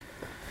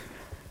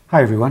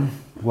Hi everyone,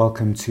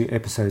 welcome to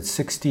episode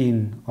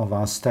 16 of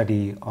our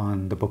study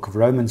on the book of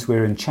Romans.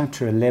 We're in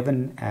chapter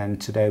 11 and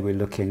today we're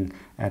looking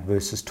at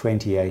verses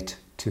 28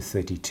 to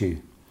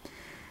 32.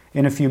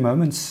 In a few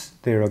moments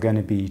there are going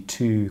to be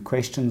two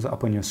questions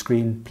up on your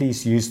screen.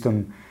 Please use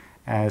them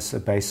as a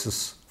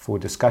basis for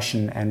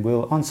discussion and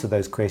we'll answer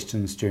those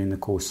questions during the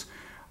course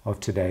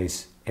of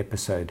today's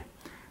episode.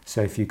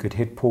 So if you could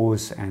hit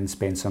pause and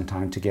spend some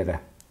time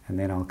together and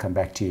then I'll come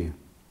back to you.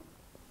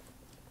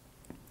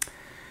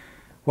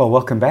 Well,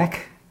 welcome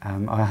back.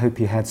 I hope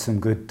you had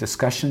some good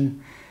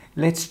discussion.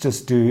 Let's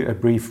just do a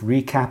brief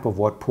recap of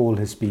what Paul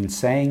has been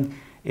saying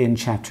in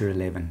chapter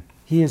 11.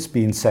 He has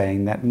been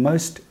saying that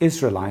most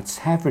Israelites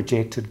have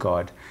rejected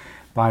God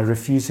by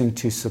refusing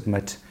to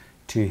submit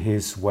to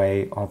his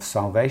way of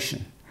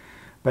salvation.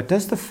 But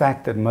does the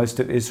fact that most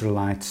of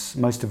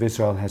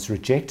Israel has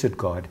rejected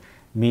God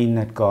mean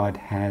that God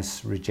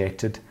has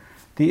rejected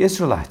the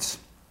Israelites?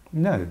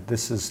 No,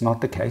 this is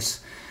not the case.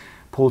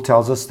 Paul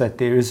tells us that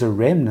there is a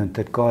remnant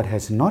that God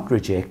has not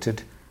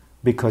rejected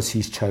because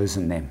he's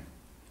chosen them.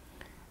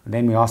 And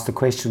then we ask the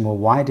question, well,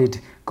 why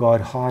did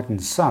God harden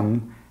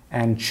some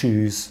and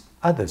choose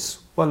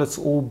others? Well, it's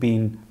all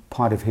been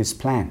part of his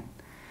plan.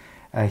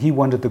 He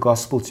wanted the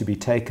gospel to be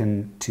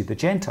taken to the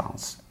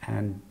Gentiles.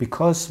 And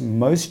because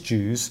most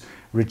Jews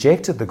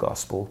rejected the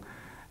gospel,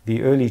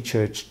 the early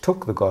church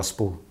took the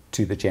gospel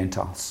to the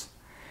Gentiles.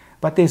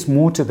 But there's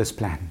more to this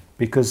plan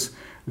because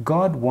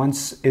God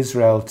wants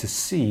Israel to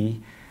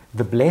see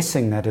the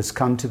blessing that has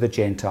come to the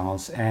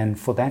Gentiles and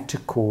for that to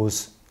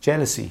cause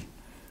jealousy.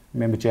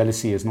 Remember,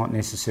 jealousy is not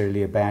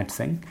necessarily a bad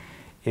thing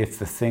if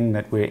the thing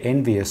that we're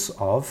envious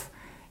of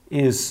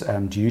is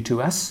due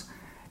to us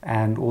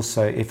and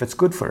also if it's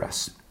good for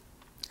us.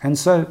 And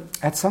so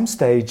at some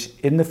stage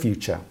in the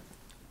future,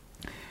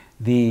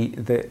 the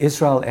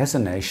Israel as a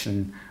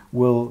nation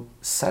will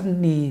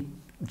suddenly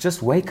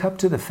just wake up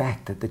to the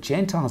fact that the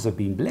Gentiles have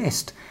been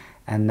blessed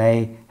and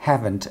they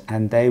haven't,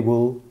 and they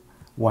will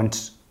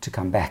want to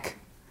come back.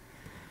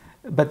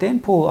 But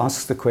then Paul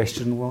asks the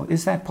question, well,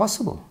 is that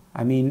possible?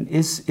 I mean,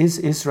 is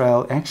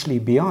Israel actually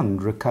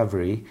beyond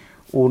recovery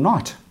or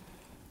not?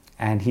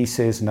 And he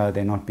says, no,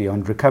 they're not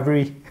beyond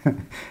recovery.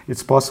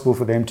 It's possible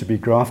for them to be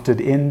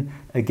grafted in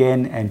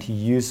again, and he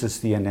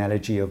uses the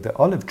analogy of the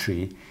olive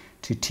tree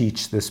to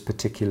teach this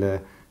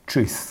particular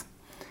truth.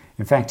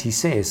 In fact, he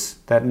says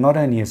that not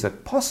only is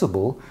it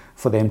possible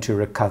for them to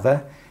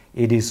recover,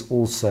 it is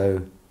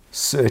also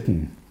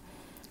certain.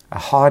 A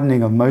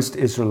hardening of most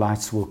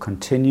Israelites will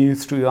continue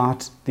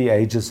throughout the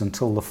ages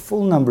until the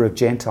full number of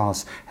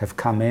Gentiles have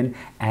come in,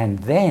 and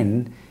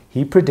then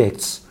he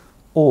predicts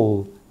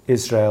all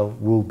Israel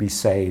will be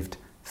saved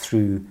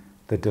through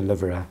the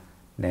deliverer,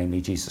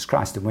 namely Jesus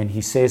Christ. And when he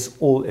says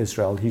all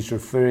Israel, he's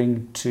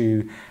referring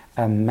to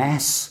a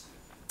mass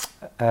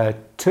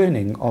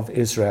turning of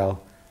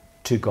Israel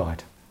to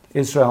God.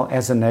 Israel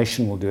as a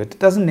nation will do it. It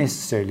doesn't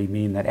necessarily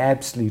mean that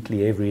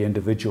absolutely every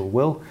individual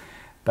will,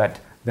 but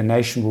the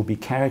nation will be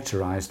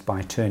characterized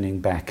by turning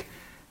back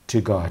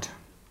to God.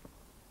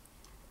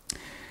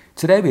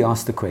 Today we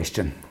ask the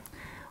question,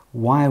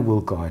 why will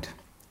God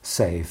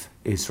save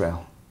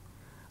Israel?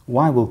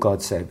 Why will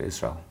God save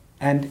Israel?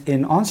 And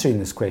in answering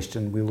this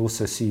question, we'll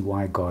also see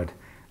why God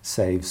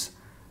saves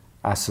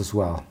us as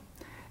well.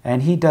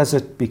 And he does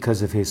it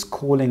because of his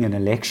calling and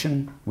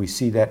election. We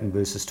see that in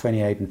verses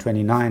 28 and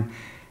 29.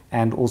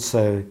 And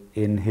also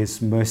in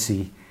his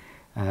mercy,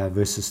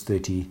 verses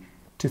 30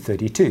 to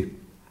 32.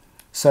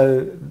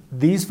 So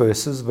these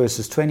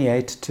verses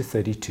 28 to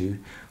 32,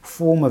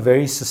 form a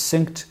very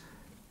succinct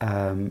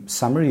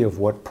summary of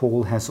what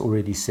Paul has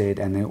already said,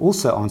 and they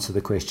also answer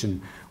the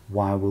question,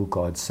 why will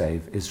God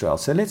save Israel?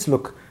 So let's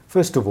look,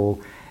 first of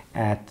all,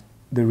 at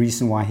the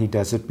reason why he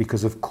does it,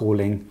 because of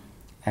calling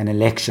and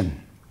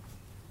election.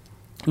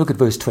 Look at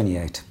verse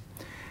 28,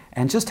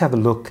 and just have a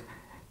look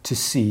to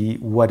see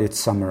what it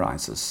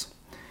summarizes.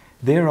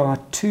 There are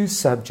two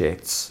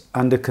subjects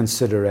under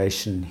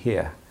consideration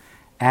here.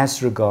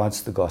 As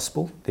regards the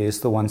gospel,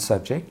 there's the one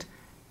subject.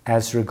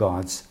 As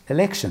regards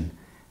election,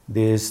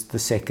 there's the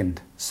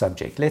second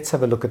subject. Let's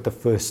have a look at the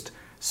first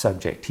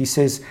subject. He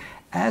says,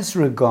 as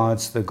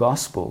regards the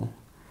gospel,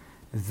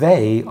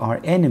 they are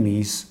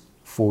enemies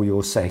for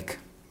your sake.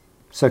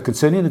 So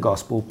concerning the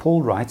gospel,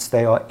 Paul writes,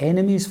 they are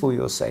enemies for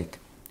your sake.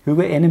 Who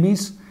were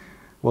enemies?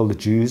 Well, the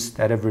Jews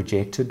that have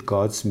rejected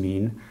God's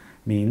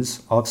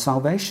means of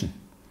salvation.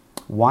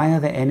 Why are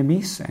they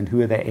enemies, and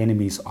who are they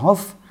enemies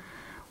of?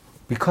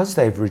 Because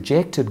they've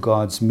rejected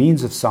God's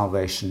means of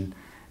salvation,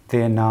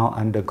 they're now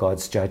under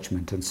God's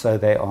judgment, and so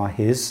they are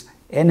his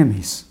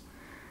enemies.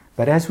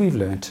 But as we've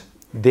learnt,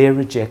 their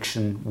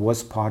rejection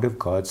was part of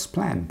God's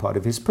plan, part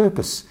of his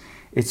purpose.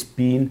 It's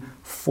been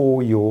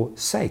for your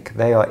sake.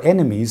 They are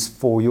enemies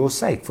for your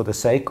sake, for the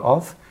sake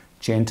of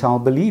Gentile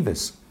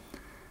believers.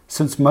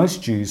 Since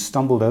most Jews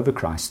stumbled over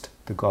Christ,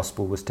 the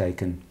gospel was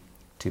taken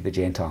to the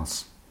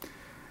Gentiles.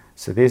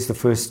 So there's the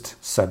first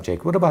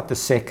subject. What about the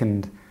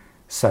second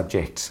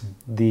subject,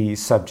 the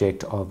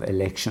subject of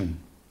election?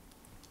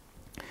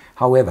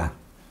 However,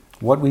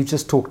 what we've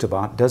just talked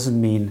about doesn't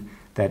mean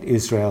that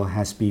Israel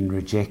has been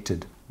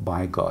rejected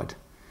by God.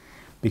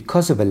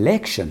 Because of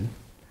election,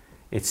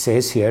 it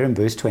says here in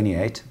verse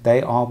 28,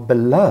 they are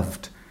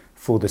beloved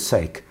for the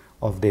sake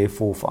of their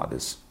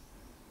forefathers.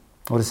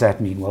 What does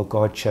that mean? Well,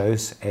 God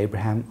chose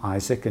Abraham,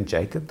 Isaac, and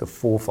Jacob, the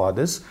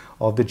forefathers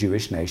of the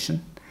Jewish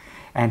nation,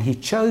 and he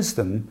chose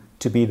them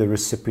to be the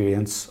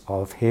recipients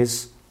of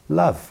his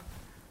love.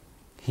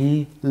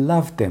 He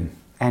loved them,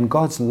 and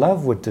God's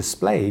love was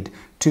displayed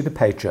to the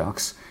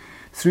patriarchs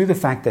through the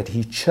fact that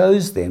he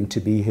chose them to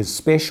be his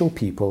special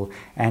people,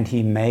 and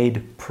he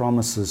made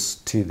promises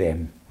to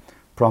them,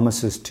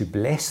 promises to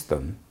bless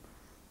them,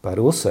 but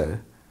also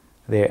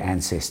their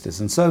ancestors.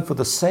 And so for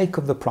the sake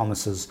of the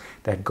promises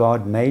that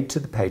God made to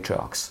the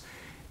patriarchs,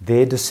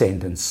 their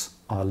descendants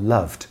are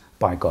loved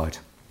by God.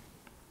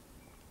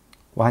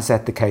 Why is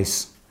that the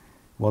case?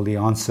 Well, the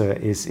answer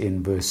is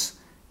in verse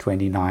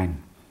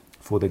 29.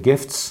 For the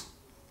gifts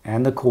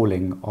and the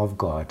calling of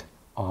God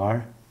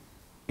are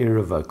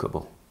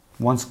irrevocable.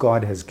 Once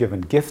God has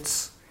given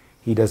gifts,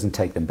 he doesn't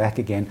take them back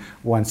again.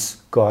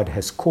 Once God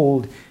has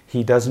called,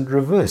 he doesn't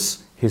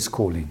reverse his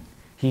calling.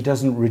 He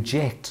doesn't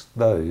reject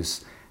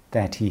those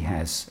that he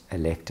has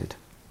elected.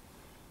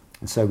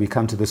 And so we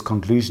come to this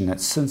conclusion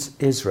that since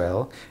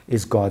Israel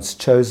is God's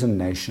chosen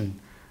nation,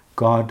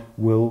 God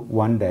will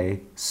one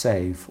day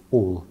save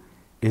all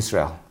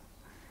Israel.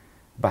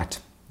 But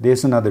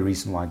there's another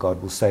reason why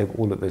God will save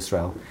all of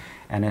Israel,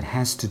 and it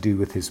has to do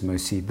with his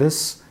mercy.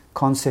 This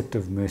concept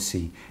of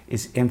mercy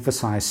is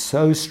emphasized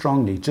so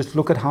strongly. Just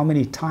look at how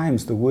many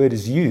times the word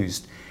is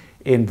used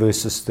in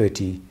verses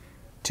 30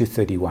 to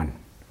 31.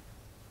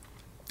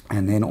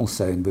 And then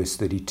also in verse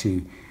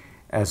 32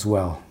 as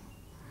well.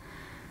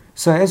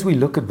 So as we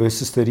look at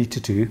verses 30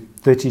 to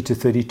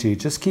 32,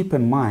 just keep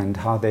in mind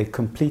how they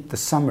complete the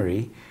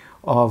summary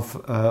of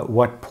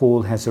what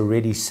Paul has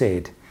already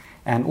said,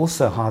 and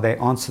also how they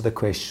answer the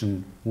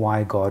question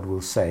why God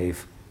will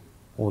save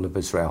all of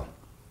Israel.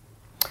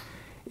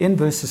 In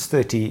verses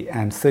 30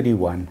 and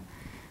 31,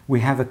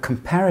 we have a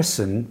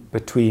comparison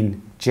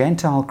between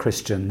Gentile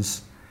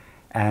Christians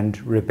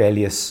and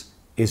rebellious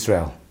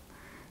Israel.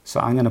 So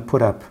I'm going to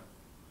put up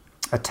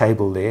a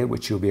table there,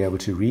 which you'll be able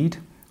to read.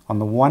 On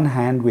the one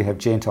hand, we have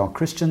Gentile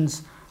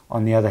Christians.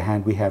 On the other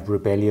hand, we have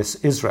rebellious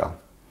Israel.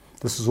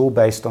 This is all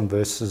based on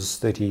verses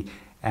 30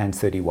 and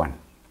 31.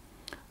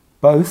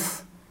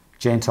 Both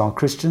Gentile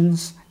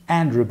Christians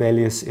and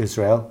rebellious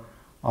Israel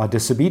are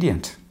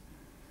disobedient.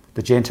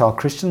 The Gentile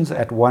Christians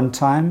at one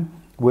time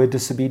were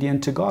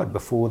disobedient to God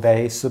before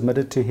they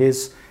submitted to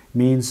his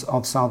means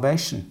of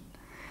salvation.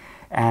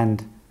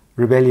 And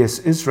rebellious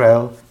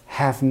Israel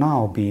have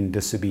now been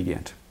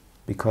disobedient,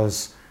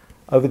 because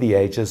over the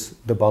ages,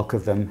 the bulk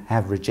of them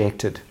have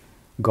rejected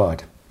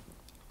God.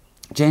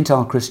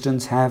 Gentile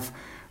Christians have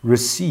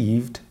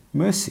received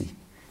mercy.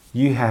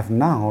 You have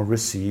now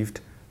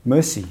received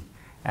mercy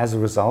as a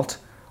result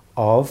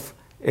of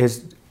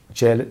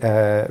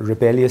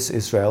rebellious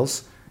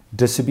Israel's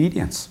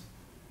disobedience.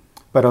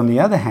 But on the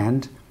other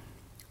hand,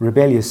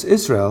 rebellious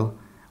Israel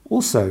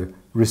also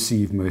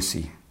received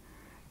mercy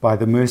by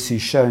the mercy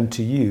shown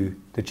to you,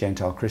 the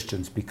Gentile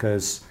Christians,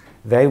 because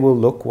they will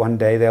look one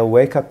day, they'll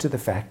wake up to the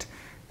fact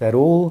that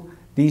all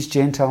these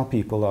Gentile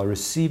people are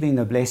receiving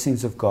the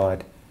blessings of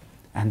God,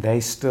 and they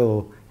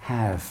still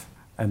have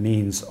a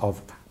means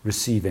of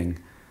receiving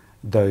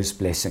those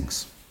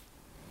blessings.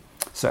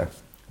 So,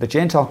 the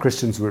Gentile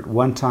Christians were at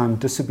one time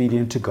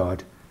disobedient to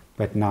God,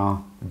 but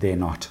now they're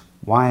not.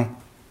 Why?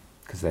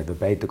 Because they've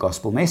obeyed the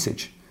gospel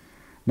message.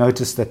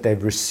 Notice that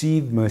they've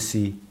received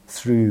mercy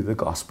through the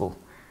gospel,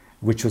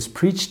 which was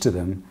preached to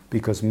them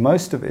because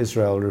most of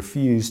Israel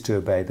refused to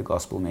obey the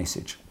gospel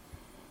message.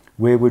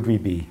 Where would we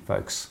be,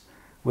 folks,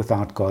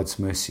 without God's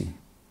mercy?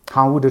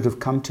 How would it have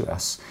come to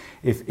us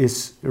if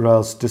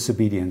Israel's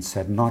disobedience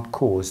had not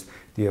caused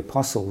the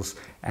apostles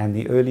and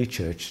the early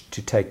church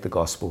to take the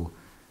gospel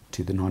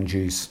to the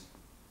non-Jews?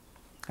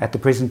 At the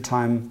present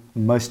time,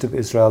 most of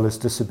Israel is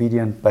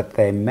disobedient, but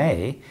they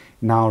may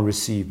now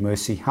receive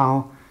mercy.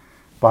 How?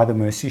 By the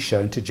mercy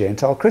shown to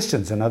Gentile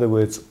Christians. In other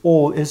words,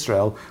 all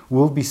Israel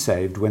will be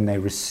saved when they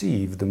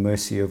receive the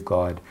mercy of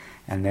God,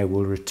 and they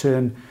will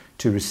return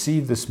to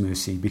receive this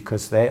mercy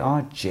because they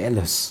are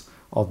jealous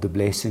of the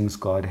blessings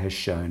God has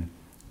shown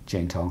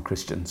Gentile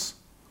Christians.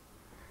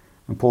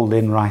 And Paul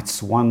then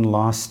writes one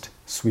last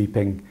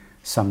sweeping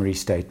summary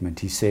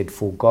statement. He said,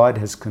 "For God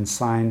has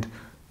consigned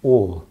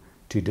all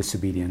to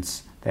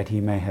disobedience, that he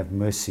may have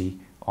mercy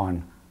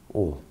on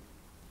all."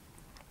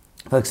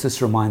 Folks,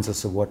 this reminds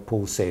us of what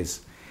Paul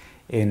says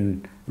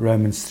in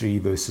Romans 3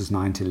 verses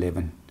 9 to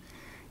 11.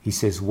 He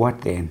says,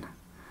 "What then?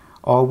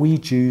 Are we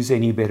Jews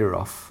any better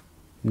off?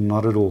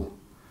 Not at all.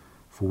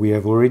 For we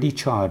have already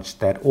charged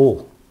that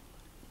all,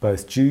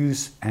 both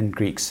Jews and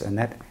Greeks," and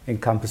that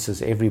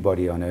encompasses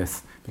everybody on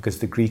earth because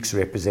the Greeks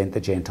represent the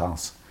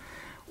Gentiles,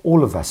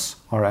 "all of us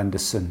are under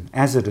sin.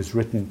 As it is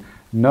written,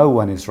 no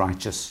one is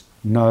righteous,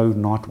 no,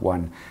 not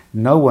one.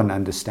 No one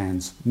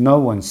understands, no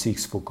one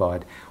seeks for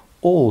God.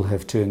 All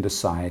have turned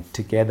aside.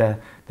 Together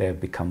they have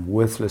become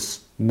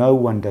worthless. No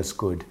one does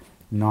good,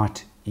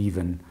 not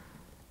even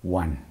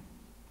one.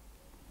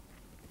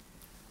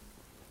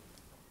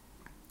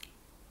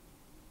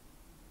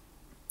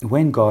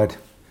 When God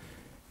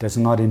does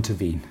not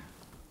intervene,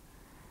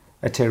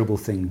 a terrible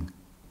thing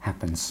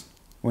happens.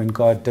 When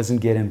God doesn't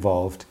get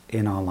involved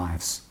in our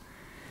lives.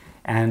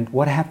 And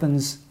what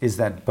happens is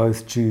that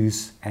both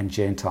Jews and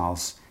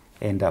Gentiles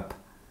end up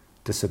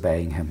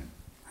disobeying him.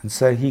 And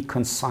so he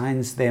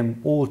consigns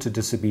them all to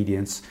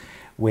disobedience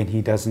when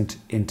he doesn't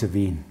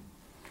intervene.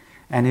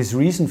 And his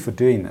reason for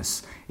doing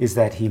this is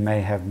that he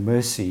may have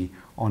mercy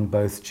on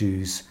both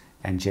Jews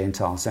and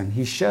Gentiles. And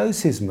he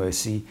shows his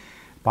mercy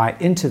by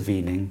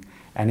intervening,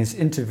 and his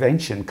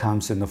intervention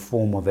comes in the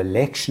form of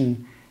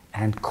election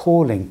and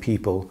calling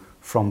people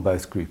from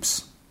both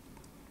groups.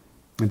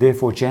 And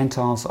therefore,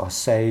 Gentiles are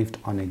saved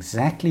on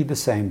exactly the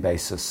same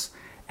basis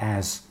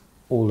as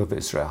all of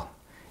Israel.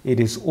 It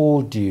is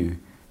all due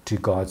to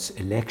God's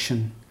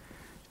election,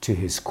 to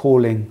his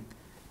calling,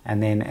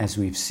 and then, as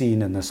we've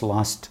seen in this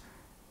last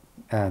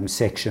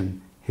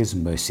section, his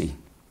mercy.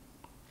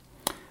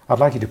 I'd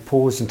like you to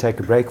pause and take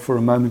a break for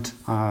a moment.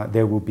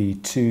 There will be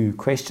 2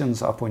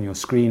 questions up on your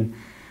screen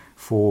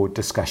for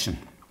discussion,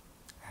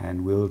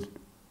 and we'll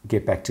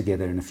get back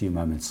together in a few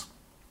moments.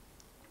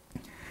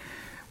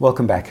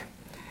 Welcome back.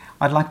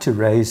 I'd like to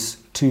raise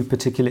 2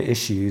 particular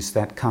issues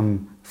that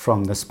come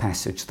from this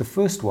passage. The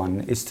first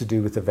one is to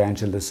do with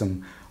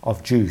evangelism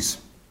of Jews.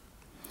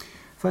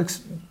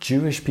 Folks,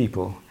 Jewish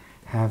people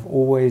have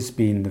always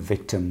been the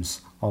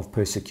victims of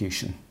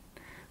persecution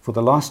for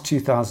the last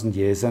 2,000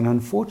 years, and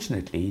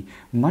unfortunately,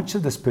 much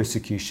of this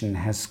persecution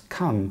has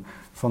come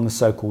from the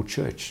so-called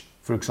church.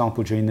 For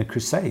example, during the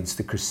Crusades,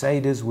 the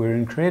Crusaders were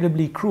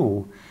incredibly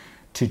cruel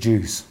to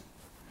Jews.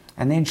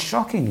 And then,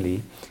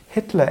 shockingly,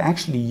 Hitler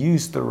actually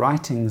used the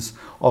writings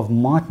of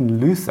Martin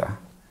Luther.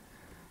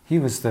 He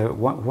was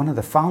one of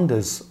the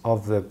founders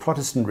of the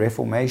Protestant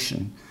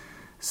Reformation,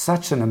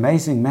 such an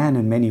amazing man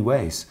in many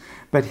ways.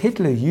 But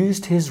Hitler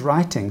used his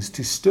writings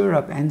to stir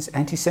up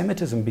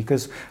anti-Semitism,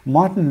 because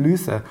Martin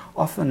Luther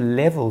often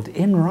leveled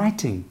in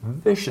writing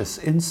vicious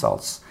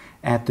insults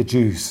at the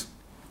Jews.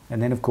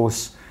 And then, of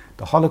course,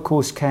 the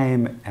Holocaust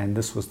came, and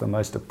this was the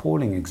most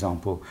appalling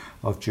example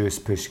of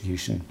Jewish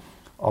persecution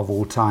of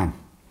all time.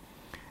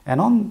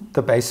 And on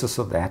the basis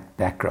of that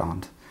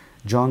background,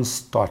 John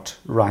Stott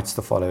writes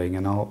the following,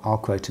 and I'll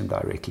quote him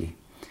directly.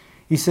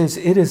 He says,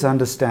 "It is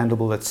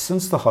understandable that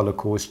since the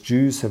Holocaust,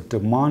 Jews have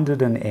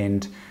demanded an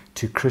end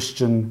to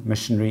Christian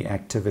missionary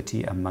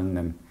activity among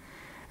them,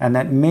 and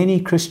that many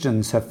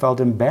Christians have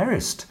felt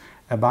embarrassed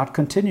about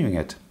continuing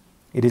it.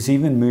 It is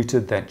even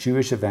mooted that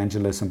Jewish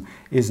evangelism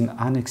is an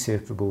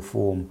unacceptable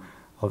form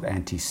of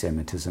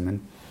anti-Semitism." And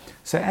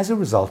so as a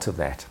result of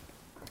that,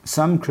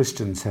 some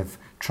Christians have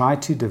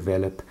tried to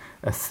develop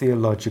a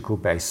theological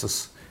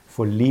basis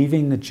for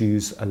leaving the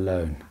Jews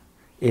alone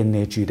in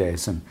their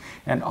Judaism,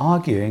 and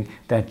arguing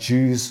that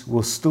Jews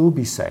will still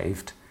be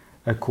saved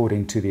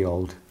according to the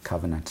Old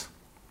Covenant.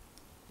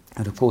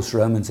 And of course,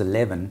 Romans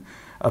 11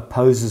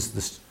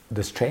 opposes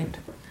this trend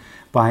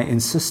by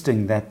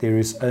insisting that there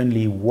is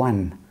only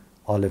one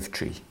olive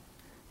tree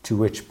to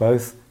which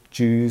both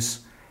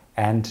Jews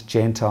and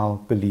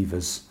Gentile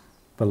believers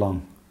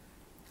belong.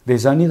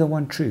 There's only the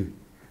one true.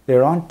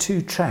 There aren't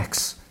 2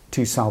 tracks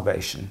to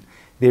salvation.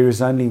 There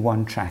is only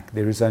one track.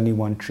 There is only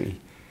one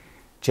tree.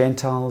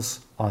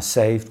 Gentiles are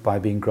saved by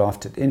being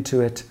grafted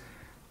into it.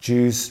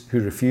 Jews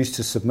who refuse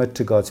to submit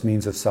to God's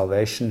means of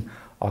salvation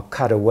are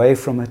cut away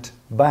from it,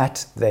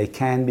 but they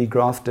can be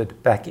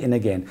grafted back in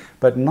again,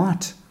 but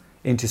not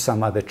into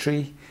some other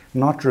tree,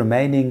 not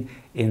remaining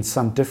in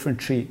some different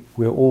tree.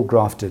 We're all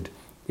grafted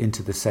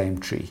into the same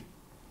tree.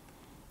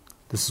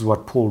 This is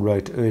what Paul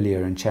wrote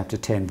earlier in chapter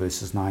 10,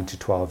 verses 9 to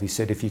 12. He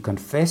said, "If you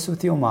confess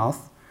with your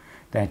mouth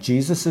that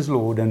Jesus is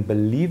Lord and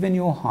believe in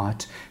your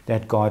heart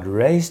that God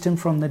raised him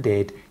from the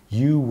dead,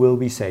 you will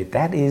be saved."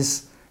 That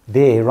is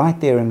right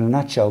there in a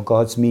nutshell,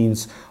 God's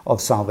means of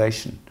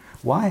salvation.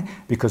 Why?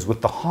 Because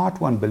with the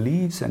heart one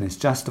believes and is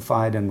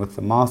justified, and with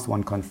the mouth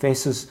one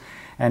confesses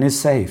and is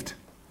saved.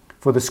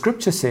 For the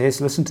scripture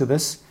says, listen to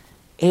this,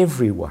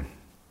 everyone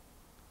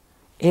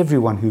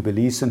who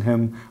believes in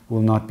him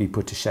will not be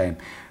put to shame.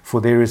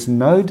 For there is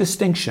no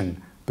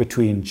distinction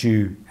between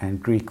Jew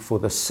and Greek, for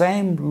the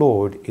same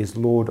Lord is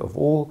Lord of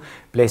all,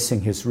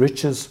 blessing his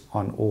riches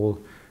on all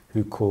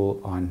who call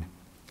on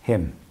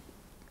him.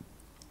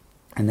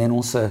 And then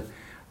also,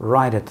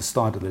 right at the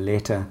start of the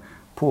letter,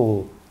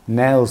 Paul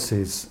nails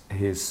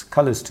his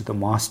colors to the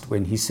mast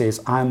when he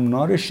says, "I'm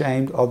not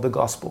ashamed of the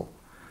gospel,"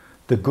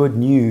 the good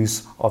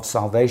news of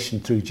salvation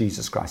through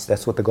Jesus Christ.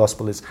 That's what the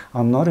gospel is.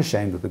 I'm not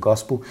ashamed of the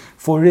gospel,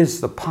 for it is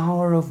the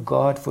power of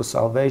God for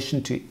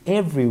salvation to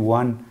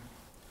everyone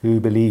who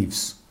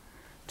believes,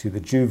 to the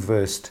Jew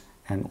first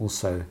and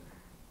also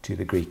to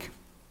the Greek.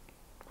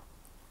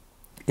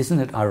 Isn't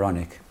it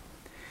ironic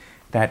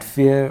that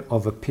fear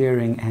of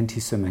appearing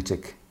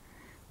anti-Semitic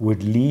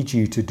would lead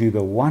you to do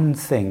the one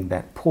thing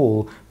that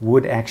Paul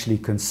would actually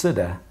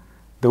consider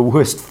the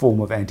worst form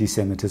of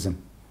anti-Semitism?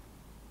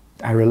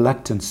 A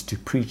reluctance to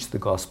preach the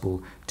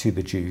gospel to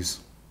the Jews.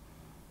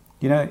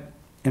 You know,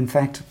 in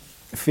fact,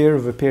 Fear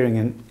of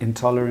appearing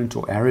intolerant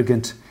or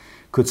arrogant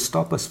could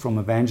stop us from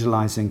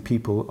evangelizing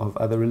people of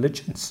other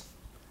religions.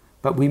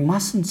 But we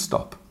mustn't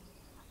stop.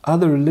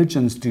 Other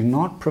religions do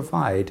not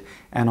provide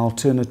an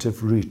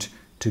alternative route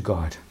to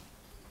God.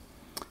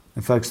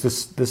 And folks,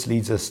 this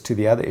leads us to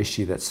the other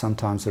issue that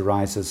sometimes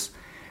arises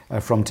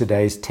from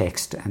today's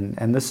text,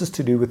 and this is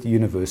to do with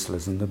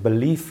universalism, the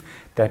belief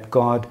that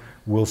God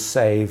will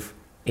save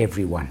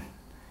everyone.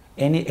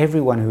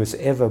 Everyone who is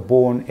ever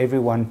born,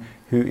 everyone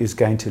who is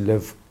going to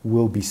live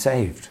will be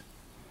saved.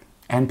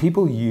 And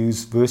people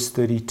use verse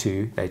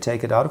 32, they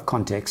take it out of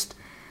context,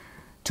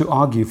 to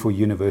argue for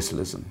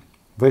universalism.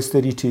 Verse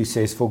 32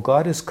 says, "For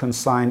God has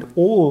consigned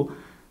all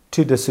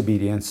to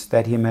disobedience,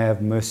 that he may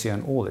have mercy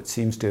on all." It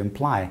seems to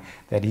imply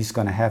that he's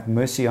going to have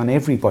mercy on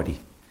everybody.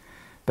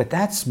 But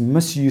that's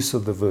misuse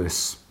of the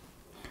verse.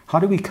 How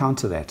do we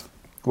counter that?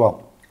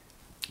 Well,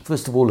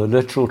 first of all, a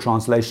literal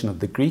translation of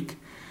the Greek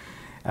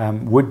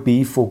would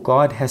be, "For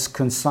God has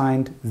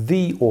consigned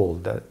the all."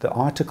 The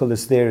article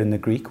is there in the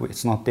Greek,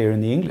 it's not there in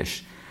the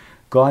English.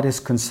 God has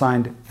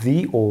consigned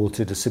the all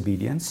to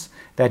disobedience,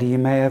 that he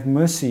may have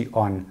mercy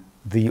on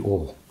the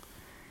all.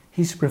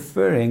 He's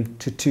referring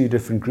to two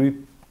different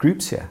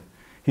groups here.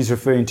 He's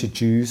referring to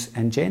Jews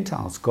and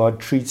Gentiles. God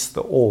treats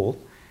the all,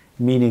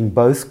 meaning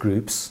both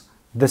groups,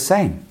 the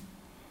same.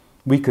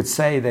 We could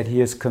say that he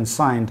has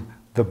consigned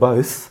the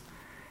both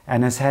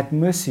and has had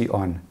mercy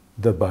on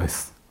the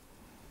both.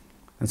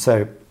 And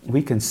so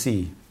we can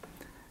see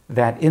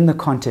that in the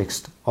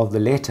context of the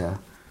letter,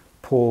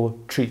 Paul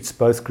treats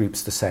both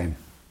groups the same.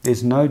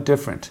 There's no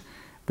difference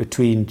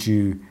between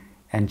Jew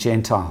and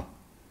Gentile.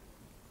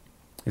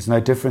 There's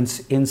no difference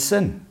in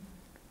sin.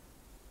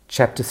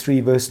 Chapter 3,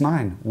 verse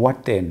 9.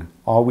 "What then?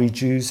 Are we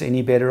Jews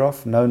any better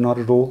off? No, not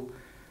at all.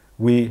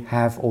 We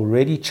have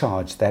already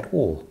charged that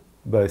all,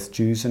 both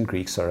Jews and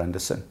Greeks, are under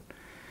sin."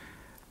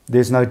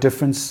 There's no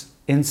difference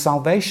in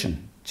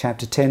salvation.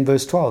 Chapter 10,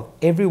 verse 12.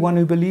 "Everyone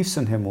who believes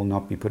in him will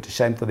not be put to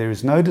shame, for there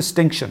is no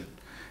distinction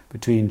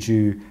between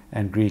Jew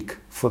and Greek.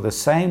 For the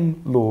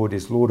same Lord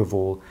is Lord of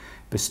all,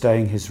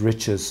 bestowing his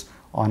riches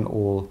on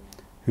all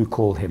who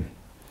call him."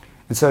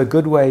 And so a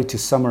good way to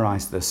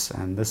summarize this,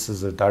 and this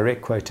is a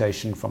direct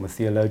quotation from a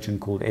theologian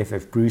called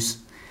F.F. Bruce,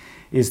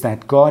 is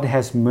that God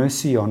has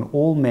mercy on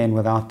all men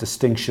without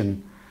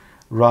distinction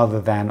rather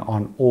than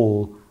on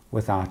all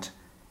without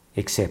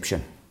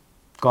exception.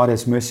 God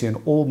has mercy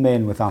on all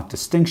men without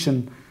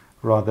distinction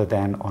rather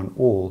than on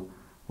all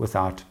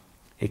without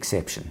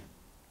exception.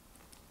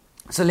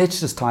 So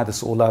let's just tie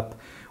this all up.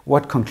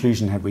 What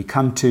conclusion have we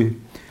come to?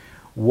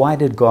 Why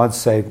did God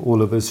save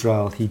all of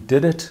Israel? He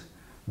did it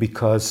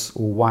because,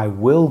 or why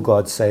will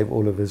God save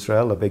all of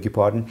Israel? I beg your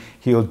pardon.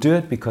 He'll do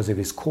it because of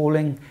his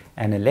calling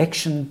and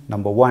election,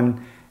 number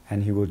one,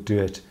 and he will do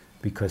it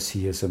because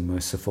he is a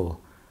merciful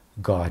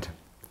God.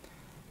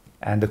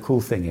 And the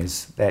cool thing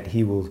is that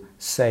he will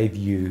save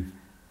you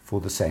for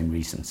the same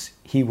reasons.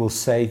 He will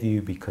save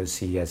you because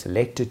he has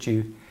elected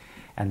you,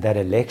 and that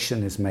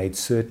election is made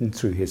certain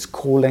through his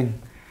calling,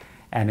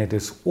 and it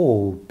is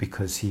all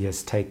because he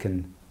has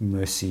taken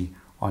mercy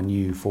on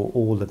you, for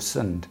all have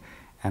sinned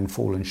and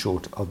fallen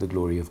short of the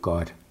glory of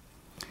God.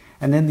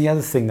 And then the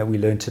other thing that we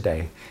learned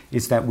today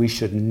is that we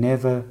should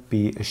never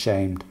be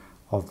ashamed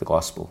of the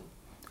gospel.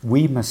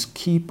 We must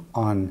keep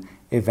on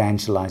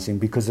evangelizing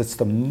because it's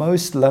the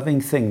most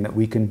loving thing that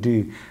we can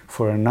do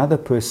for another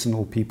person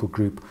or people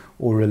group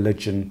or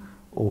religion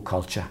or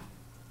culture.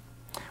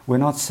 We're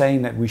not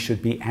saying that we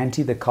should be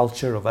anti the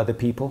culture of other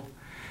people.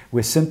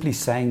 We're simply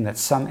saying that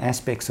some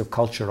aspects of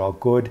culture are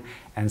good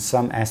and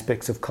some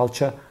aspects of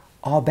culture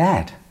are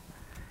bad.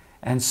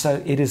 And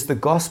so it is the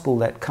gospel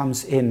that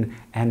comes in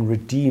and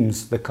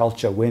redeems the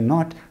culture. We're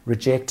not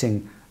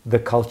rejecting the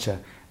culture.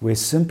 We're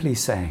simply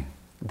saying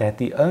that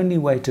the only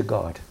way to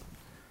God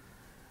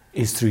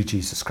is through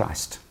Jesus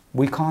Christ.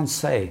 We can't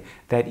say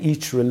that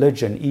each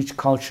religion, each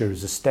culture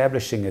is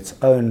establishing its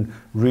own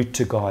route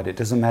to God. It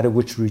doesn't matter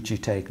which route you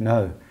take.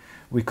 No,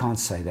 we can't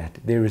say that.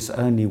 There is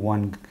only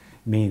one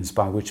means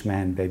by which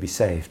man may be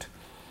saved,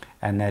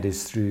 and that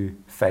is through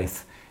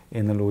faith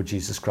in the Lord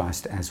Jesus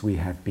Christ, as we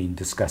have been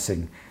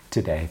discussing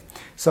today.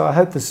 So I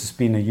hope this has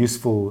been a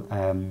useful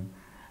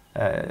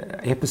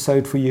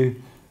episode for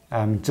you.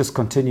 Just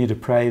continue to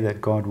pray that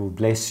God will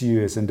bless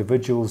you as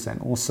individuals and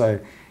also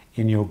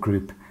in your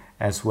group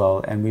as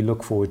well. And we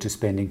look forward to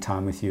spending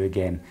time with you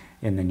again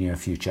in the near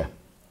future.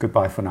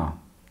 Goodbye for now.